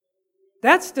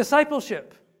 That's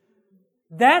discipleship.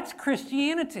 That's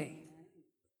Christianity.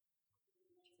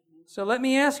 So let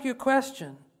me ask you a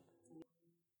question.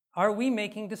 Are we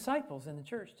making disciples in the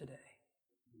church today?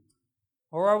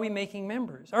 Or are we making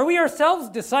members? Are we ourselves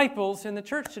disciples in the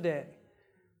church today?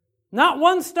 Not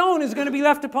one stone is going to be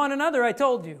left upon another, I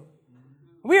told you.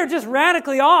 We are just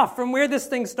radically off from where this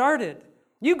thing started.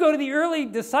 You go to the early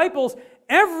disciples,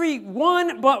 every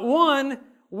one but one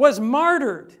was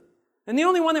martyred. And the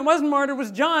only one that wasn't martyred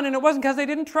was John, and it wasn't because they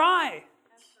didn't try.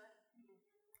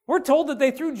 We're told that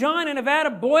they threw John in a vat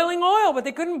of boiling oil, but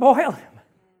they couldn't boil him.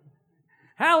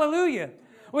 Hallelujah.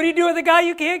 What do you do with a guy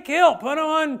you can't kill? Put him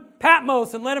on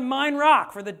Patmos and let him mine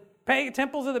rock for the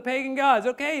temples of the pagan gods.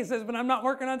 Okay, he says, but I'm not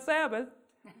working on Sabbath.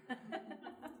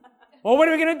 Well, what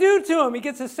are we going to do to him? He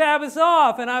gets his Sabbath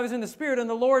off, and I was in the Spirit on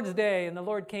the Lord's day, and the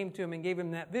Lord came to him and gave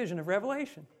him that vision of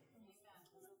Revelation.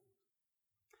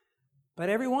 But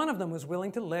every one of them was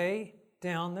willing to lay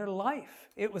down their life.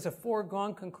 It was a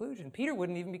foregone conclusion. Peter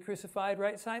wouldn't even be crucified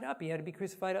right side up. He had to be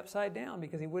crucified upside down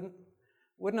because he wouldn't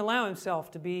allow himself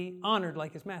to be honored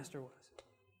like his master was.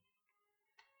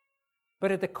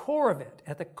 But at the core of it,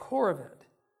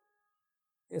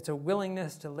 it's a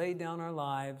willingness to lay down our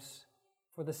lives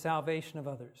for the salvation of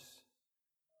others.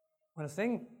 Want to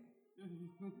sing?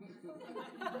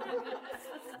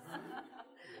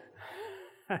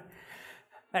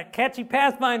 That catchy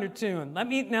Pathfinder tune. Let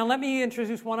me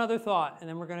introduce one other thought, and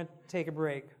then we're going to take a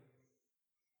break.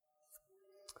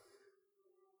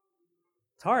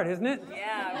 It's hard, isn't it?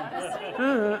 Yeah.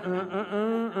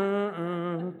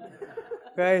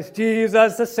 Christ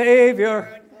Jesus the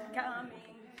Savior.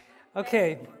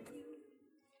 Okay.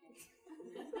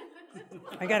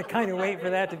 I got to kind of wait for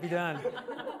that to be done.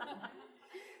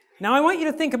 Now I want you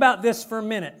to think about this for a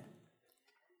minute.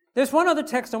 There's one other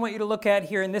text I want you to look at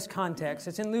here in this context.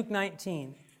 It's in Luke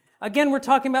 19. Again, we're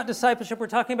talking about discipleship. We're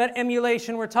talking about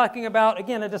emulation. We're talking about,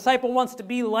 again, a disciple wants to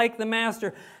be like the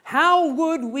master. How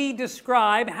would we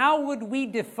describe, how would we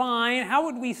define, how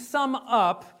would we sum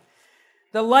up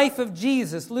the life of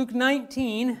Jesus? Luke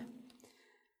 19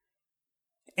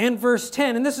 and verse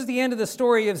 10. And this is the end of the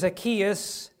story of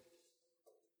Zacchaeus,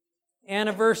 and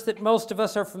a verse that most of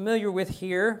us are familiar with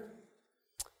here.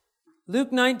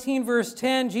 Luke 19, verse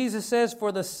 10, Jesus says,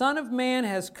 "For the Son of Man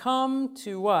has come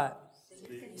to" what?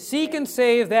 Seek and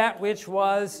save that which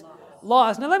was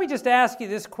lost. Now let me just ask you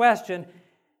this question.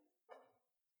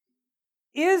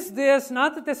 Is this,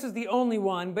 not that this is the only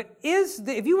one, but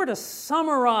if you were to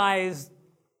summarize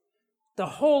the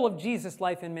whole of Jesus'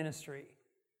 life and ministry,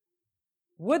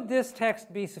 would this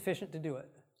text be sufficient to do it?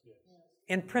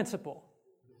 In principle.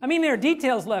 I mean, there are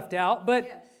details left out,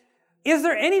 but is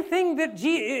there anything that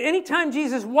anytime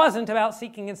Jesus wasn't about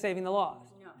seeking and saving the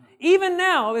lost? No. Even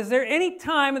now, is there any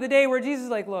time of the day where Jesus is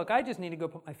like, look, I just need to go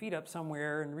put my feet up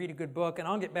somewhere and read a good book and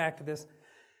I'll get back to this?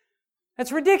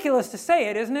 That's ridiculous to say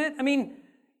it, isn't it? I mean,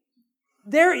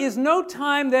 there is no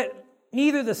time that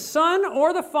neither the Son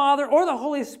or the Father or the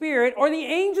Holy Spirit or the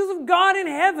angels of God in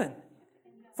heaven,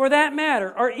 for that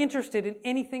matter, are interested in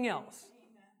anything else.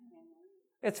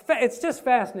 It's just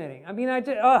fascinating. I mean,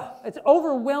 it's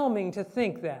overwhelming to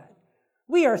think that.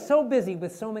 We are so busy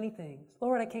with so many things.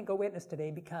 Lord, I can't go witness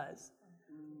today because.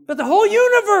 But the whole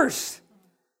universe,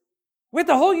 with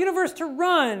the whole universe to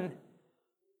run,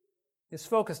 is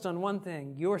focused on one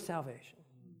thing: your salvation.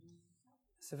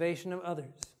 Salvation of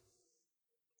others.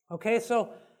 Okay,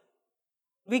 so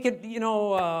we could,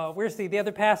 where's the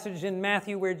other passage in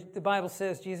Matthew where the Bible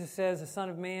says, Jesus says, the Son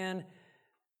of Man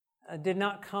did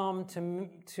not come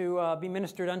to be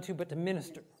ministered unto, but to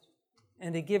minister,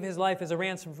 and to give his life as a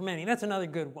ransom for many. That's another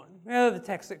good one. The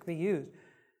text that could be used.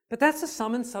 But that's the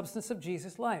sum and substance of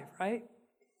Jesus' life, right?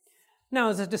 Now,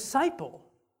 as a disciple,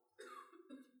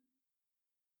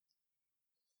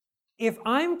 if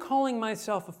I'm calling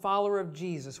myself a follower of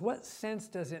Jesus, what sense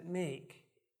does it make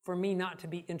for me not to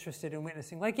be interested in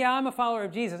witnessing? Like, yeah, I'm a follower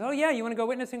of Jesus. Oh, yeah, you want to go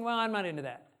witnessing? Well, I'm not into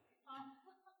that.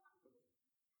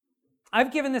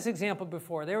 I've given this example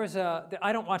before.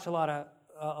 I don't watch a lot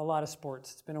of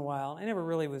sports. It's been a while. I never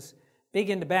really was big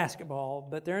into basketball,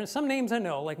 but there are some names I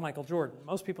know, like Michael Jordan.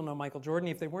 Most people know Michael Jordan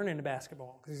if they weren't into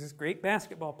basketball, because he's this great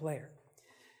basketball player.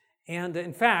 And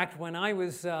in fact, when I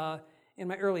was in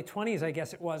my early 20s, I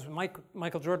guess it was, when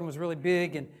Michael Jordan was really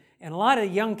big, and a lot of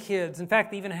young kids, in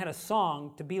fact, they even had a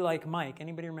song, To Be Like Mike.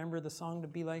 Anybody remember the song, To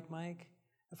Be Like Mike?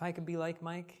 If I Could Be Like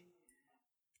Mike?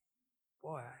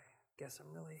 Boy, I guess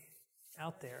I'm really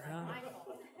out there, huh?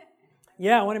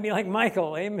 Yeah, I want to be like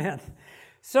Michael. Amen.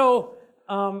 So,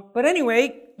 but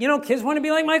anyway, kids want to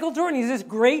be like Michael Jordan. He's this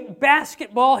great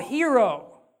basketball hero.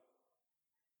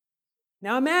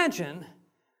 Now imagine,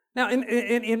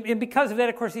 and because of that,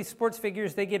 of course, these sports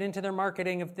figures, they get into their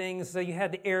marketing of things. So you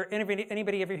had the Air.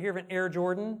 Anybody ever hear of an Air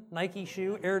Jordan, Nike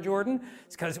shoe, Air Jordan?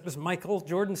 It's because it was Michael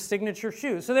Jordan's signature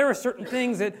shoe. So there were certain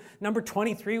things that number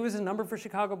 23 was a number for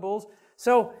Chicago Bulls.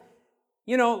 So,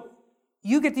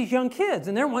 you get these young kids,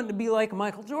 and they're wanting to be like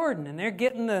Michael Jordan, and they're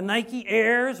getting the Nike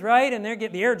Airs, right? And they're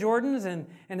getting the Air Jordans, and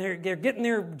they're getting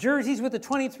their jerseys with the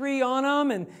 23 on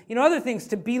them, and other things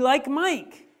to be like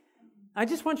Mike. I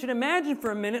just want you to imagine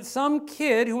for a minute some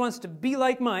kid who wants to be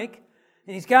like Mike,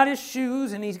 and he's got his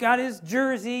shoes, and he's got his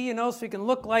jersey, so he can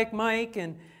look like Mike,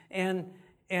 and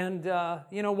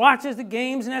watches the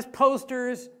games and has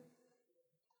posters,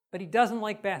 but he doesn't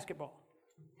like basketball.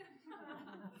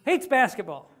 Hates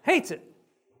basketball. Hates it.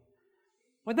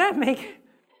 Would that make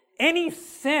any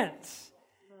sense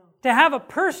to have a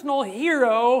personal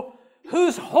hero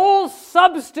whose whole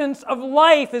substance of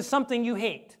life is something you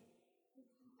hate?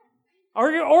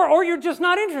 Or you're just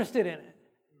not interested in it?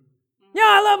 Yeah,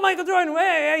 I love Michael Jordan.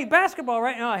 Hey, basketball,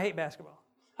 right? No, I hate basketball.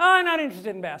 I'm not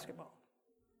interested in basketball.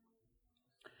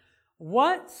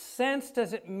 What sense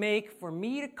does it make for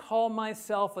me to call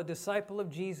myself a disciple of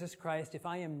Jesus Christ if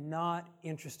I am not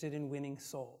interested in winning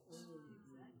souls?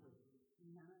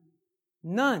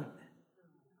 None.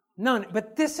 None.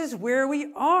 But this is where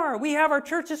we are. We have our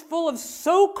churches full of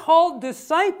so-called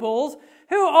disciples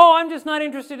who, I'm just not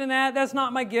interested in that. That's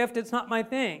not my gift. It's not my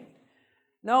thing.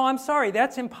 No, I'm sorry.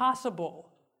 That's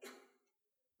impossible.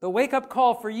 The wake-up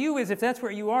call for you is if that's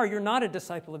where you are, you're not a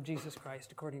disciple of Jesus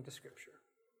Christ according to Scripture.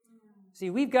 See,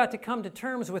 we've got to come to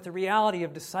terms with the reality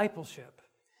of discipleship.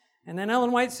 And then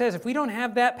Ellen White says, if we don't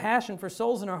have that passion for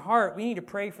souls in our heart, we need to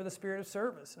pray for the spirit of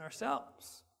service in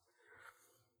ourselves.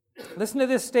 Listen to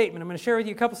this statement. I'm going to share with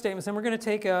you a couple statements, and we're going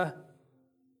to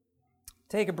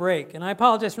take a break. And I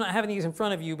apologize for not having these in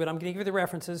front of you, but I'm going to give you the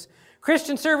references.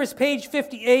 Christian Service, page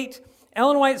 58,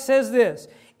 Ellen White says this,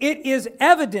 "It is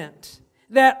evident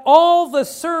that all the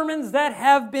sermons that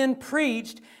have been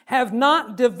preached have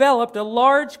not developed a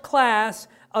large class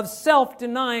of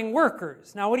self-denying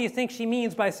workers." Now, what do you think she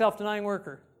means by self-denying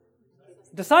worker?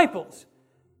 Disciples.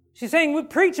 She's saying we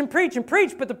preach and preach and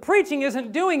preach, but the preaching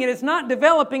isn't doing it. It's not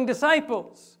developing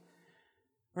disciples.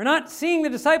 We're not seeing the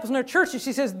disciples in our churches.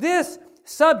 She says this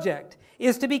subject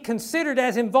is to be considered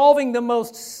as involving the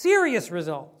most serious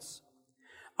results.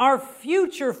 Our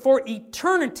future for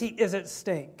eternity is at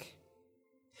stake.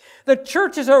 The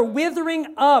churches are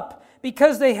withering up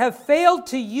because they have failed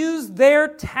to use their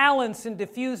talents in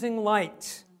diffusing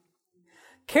light.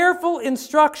 Careful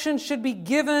instruction should be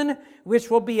given,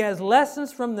 which will be as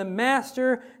lessons from the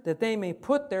Master, that they may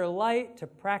put their light to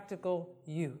practical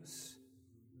use.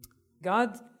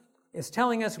 God is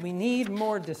telling us we need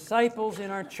more disciples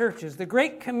in our churches. The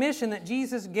Great Commission that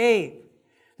Jesus gave,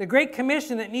 the Great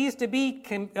Commission that needs to be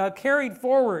carried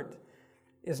forward,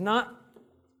 is not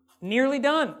nearly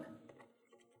done.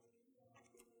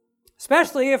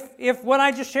 Especially if what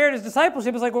I just shared as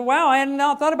discipleship is like, well, wow, I hadn't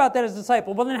thought about that as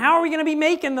disciple. Well, then how are we going to be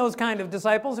making those kind of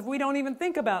disciples if we don't even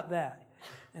think about that?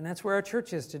 And that's where our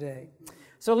church is today.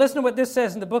 So listen to what this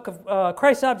says in the book of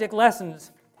Christ Object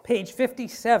Lessons, page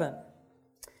 57.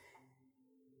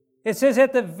 It says,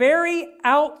 at the very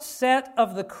outset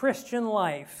of the Christian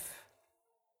life,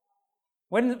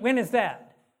 when is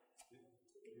that?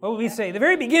 What would we say? The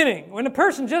very beginning, when a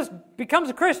person just becomes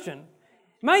a Christian.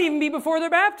 It might even be before their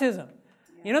baptism.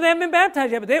 You know, they haven't been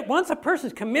baptized yet, but once a person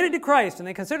is committed to Christ and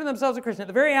they consider themselves a Christian at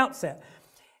the very outset,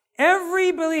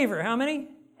 every believer, how many?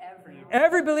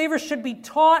 Every believer should be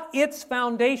taught its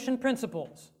foundation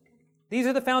principles. These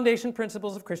are the foundation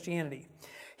principles of Christianity.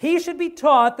 He should be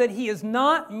taught that he is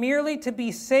not merely to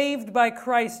be saved by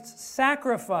Christ's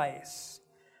sacrifice,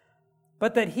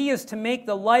 but that he is to make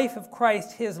the life of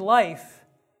Christ his life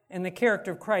and the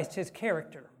character of Christ his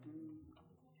character.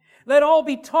 Let all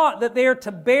be taught that they are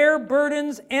to bear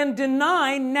burdens and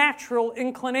deny natural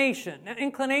inclination. Now,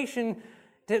 inclination,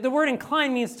 the word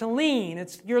incline means to lean.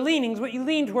 It's your leanings, what you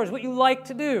lean towards, what you like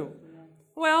to do.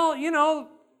 Well, you know,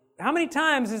 how many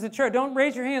times is the church, don't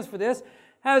raise your hands for this,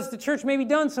 has the church maybe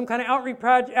done some kind of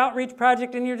outreach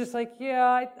project and you're just like,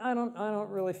 yeah, I don't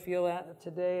really feel that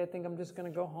today. I think I'm just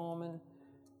going to go home and,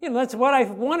 that's what I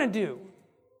want to do.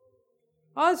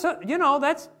 So,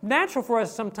 that's natural for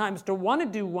us sometimes to want to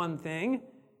do one thing,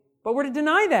 but we're to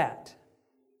deny that.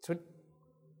 That's what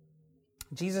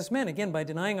Jesus meant, again, by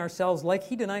denying ourselves like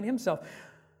he denied himself.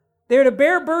 They're to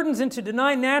bear burdens and to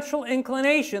deny natural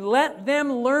inclination. Let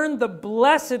them learn the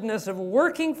blessedness of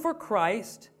working for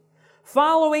Christ,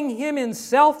 following him in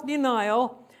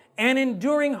self-denial, and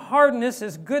enduring hardness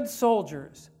as good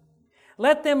soldiers.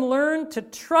 Let them learn to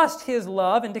trust his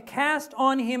love and to cast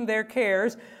on him their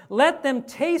cares. Let them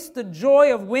taste the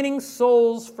joy of winning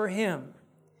souls for him.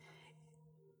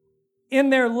 In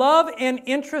their love and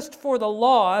interest for the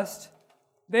lost,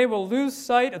 they will lose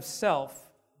sight of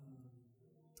self.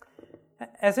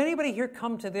 Has anybody here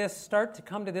start to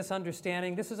come to this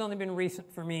understanding? This has only been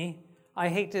recent for me. I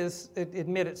hate to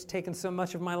admit it's taken so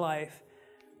much of my life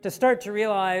to start to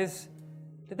realize,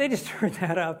 did they just turn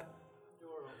that up?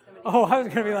 Oh, I was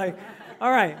going to be like,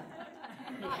 all right.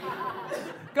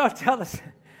 Go tell us.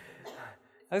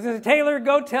 I was going to say, Taylor,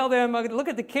 go tell them. Look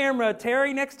at the camera.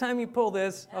 Terry, next time you pull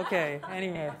this. Okay,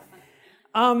 anyway.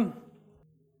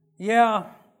 Yeah,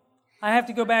 I have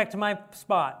to go back to my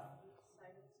spot.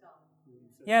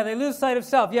 Yeah, they lose sight of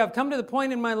self. Yeah, I've come to the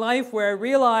point in my life where I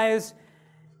realize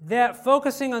that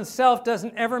focusing on self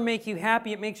doesn't ever make you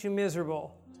happy. It makes you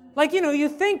miserable. Like, you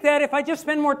think that if I just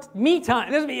spend more me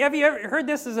time. Have you ever heard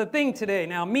this as a thing today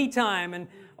now? Me time.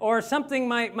 Or something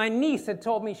my niece had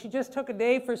told me. She just took a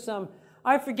day for some,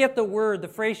 I forget the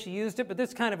phrase she used it, but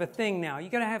this kind of a thing now. You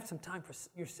got to have some time for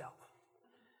yourself.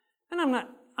 And I'm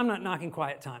not knocking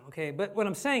quiet time, okay? But what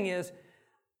I'm saying is,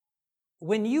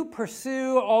 when you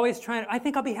pursue always trying, I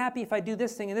think I'll be happy if I do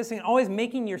this thing and this thing, always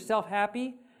making yourself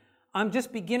happy, I'm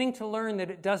just beginning to learn that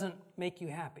it doesn't make you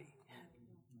happy.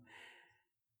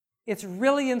 It's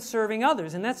really in serving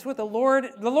others. And that's what the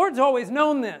Lord's always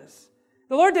known this.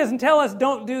 The Lord doesn't tell us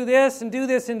don't do this and do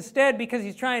this instead because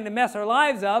He's trying to mess our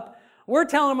lives up. We're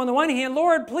telling Him on the one hand,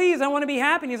 Lord, please, I want to be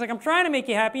happy. And He's like, I'm trying to make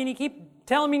you happy. And you keep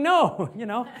telling me no,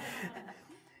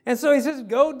 And so He says,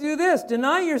 go do this.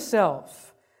 Deny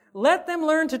yourself. Let them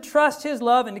learn to trust His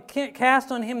love and to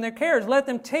cast on Him their cares. Let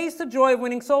them taste the joy of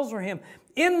winning souls for Him.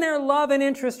 In their love and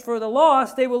interest for the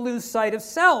lost, they will lose sight of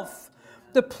self.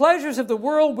 The pleasures of the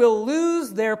world will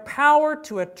lose their power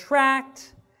to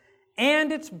attract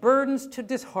and its burdens to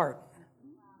dishearten.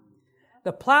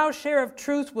 The plowshare of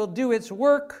truth will do its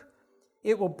work.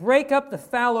 It will break up the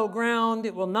fallow ground.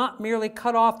 It will not merely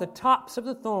cut off the tops of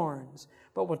the thorns,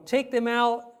 but will take them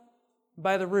out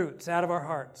by the roots, out of our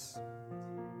hearts.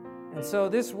 And so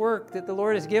this work that the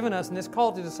Lord has given us and this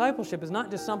call to discipleship is not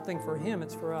just something for Him,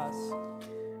 it's for us.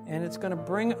 And it's going to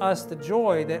bring us the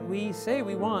joy that we say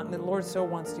we want and that the Lord so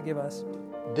wants to give us.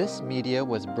 This media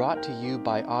was brought to you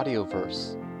by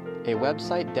Audioverse, a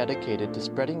website dedicated to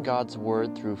spreading God's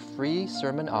Word through free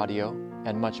sermon audio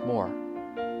and much more.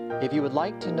 If you would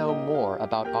like to know more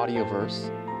about Audioverse,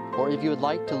 or if you would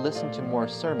like to listen to more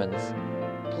sermons,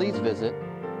 please visit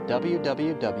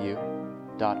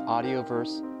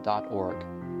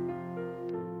www.audioverse.org.